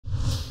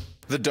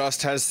The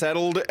dust has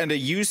settled and a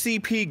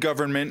UCP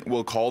government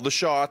will call the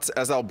shots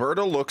as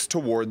Alberta looks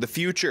toward the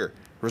future.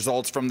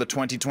 Results from the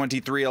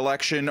 2023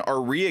 election are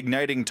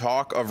reigniting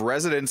talk of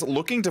residents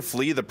looking to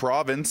flee the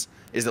province.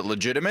 Is it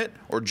legitimate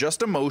or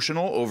just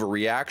emotional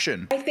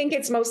overreaction? I think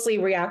it's mostly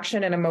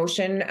reaction and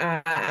emotion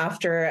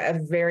after a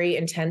very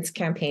intense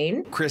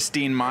campaign.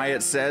 Christine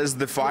Myatt says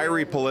the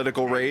fiery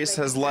political race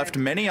has left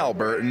many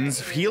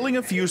Albertans feeling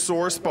a few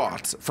sore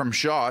spots from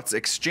shots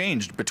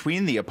exchanged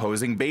between the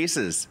opposing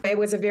bases. It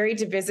was a very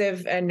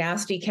divisive and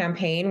nasty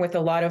campaign with a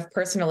lot of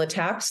personal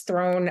attacks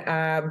thrown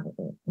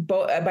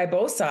by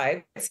both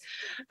sides.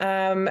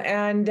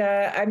 I'm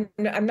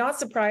not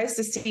surprised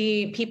to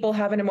see people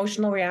have an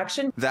emotional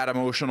reaction. That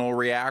emotional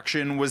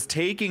reaction was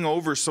taking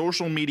over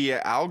social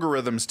media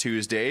algorithms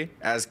Tuesday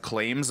as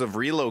claims of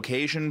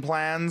relocation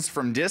plans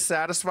from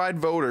dissatisfied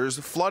voters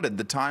flooded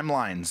the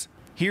timelines.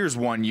 Here's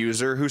one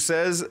user who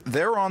says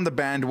they're on the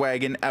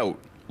bandwagon out,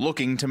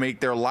 looking to make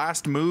their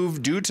last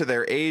move due to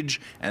their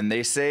age, and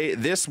they say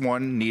this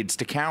one needs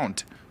to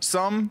count.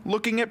 Some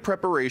looking at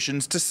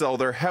preparations to sell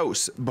their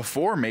house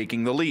before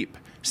making the leap,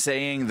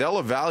 saying they'll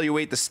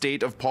evaluate the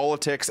state of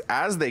politics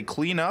as they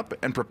clean up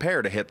and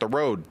prepare to hit the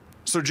road.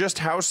 So just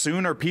how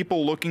soon are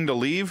people looking to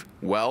leave?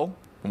 Well,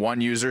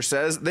 one user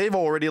says they've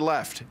already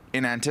left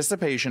in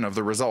anticipation of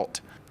the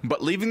result.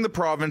 But leaving the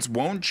province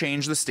won't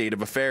change the state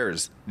of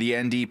affairs. The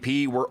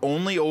NDP were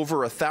only over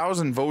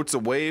 1,000 votes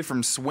away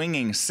from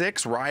swinging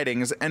 6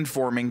 ridings and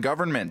forming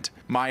government.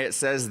 Myatt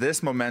says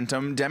this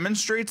momentum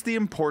demonstrates the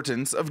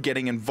importance of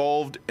getting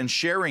involved and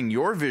sharing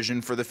your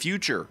vision for the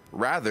future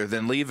rather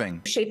than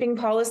leaving. Shaping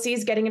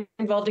policies, getting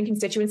involved in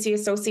constituency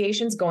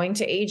associations, going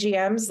to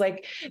AGMs,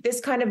 like this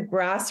kind of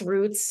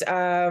grassroots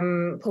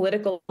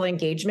political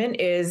engagement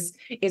is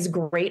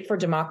great for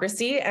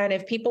democracy. And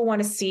if people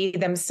want to see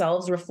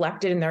themselves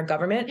reflected in their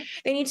government,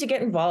 they need to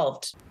get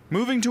involved.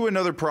 Moving to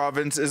another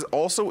province is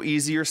also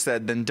easier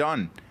said than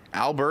done.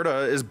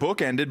 Alberta is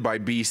bookended by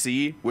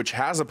BC, which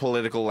has a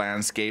political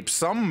landscape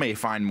some may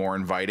find more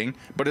inviting,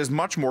 but is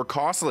much more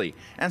costly,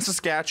 and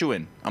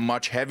Saskatchewan, a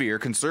much heavier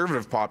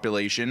conservative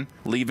population,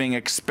 leaving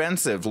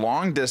expensive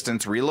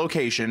long-distance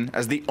relocation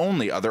as the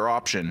only other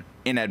option.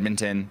 In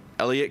Edmonton,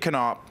 Elliot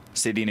Knopp,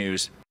 City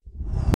News.